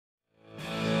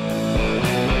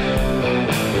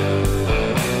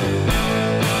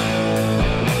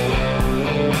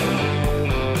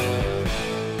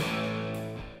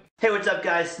up,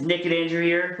 guys? Nick and Andrew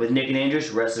here with Nick and Andrew's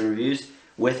Wrestling Reviews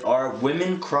with our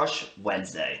Women Crush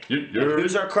Wednesday. And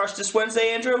who's our crush this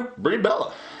Wednesday, Andrew? Brie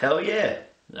Bella. Hell yeah.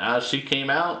 She came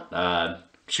out.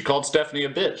 She called Stephanie a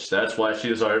bitch. That's why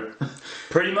she was our...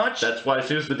 Pretty much. That's why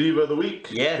she was the Diva of the week.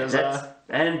 Yeah,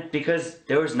 and because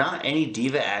there was not any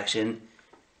Diva action.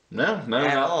 No,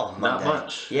 not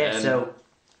much. Yeah, and,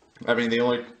 I mean, the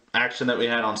only action that we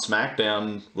had on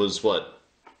SmackDown was what?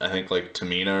 I think like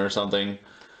Tamina or something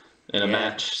in a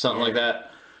match, something like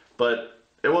that. But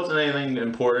it wasn't anything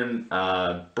important.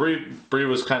 Brie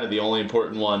was kind of the only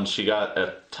important one. She got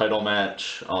a title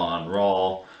match on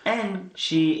Raw. And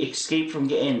she escaped from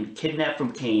getting kidnapped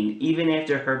from Kane, even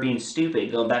after her being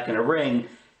stupid, going back in a ring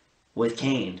with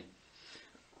Kane.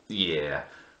 Yeah.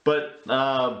 But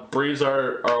Brie's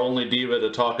our only Diva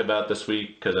to talk about this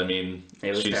week, because, I mean,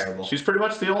 terrible. She's pretty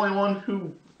much the only one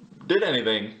who did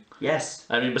anything. Yes.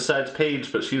 I mean, besides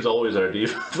Paige, but she's always our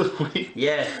Diva of the week.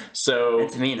 Yeah. So.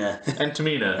 And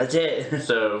Tamina. That's it.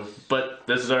 So, but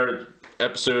this is our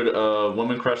episode of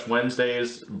Women Crush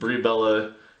Wednesdays. Brie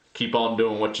Bella, keep on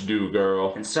doing what you do,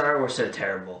 girl. And sorry we're so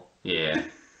terrible. Yeah.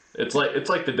 It's like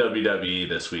the WWE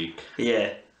this week.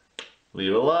 Yeah.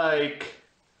 Leave a like.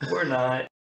 We're not.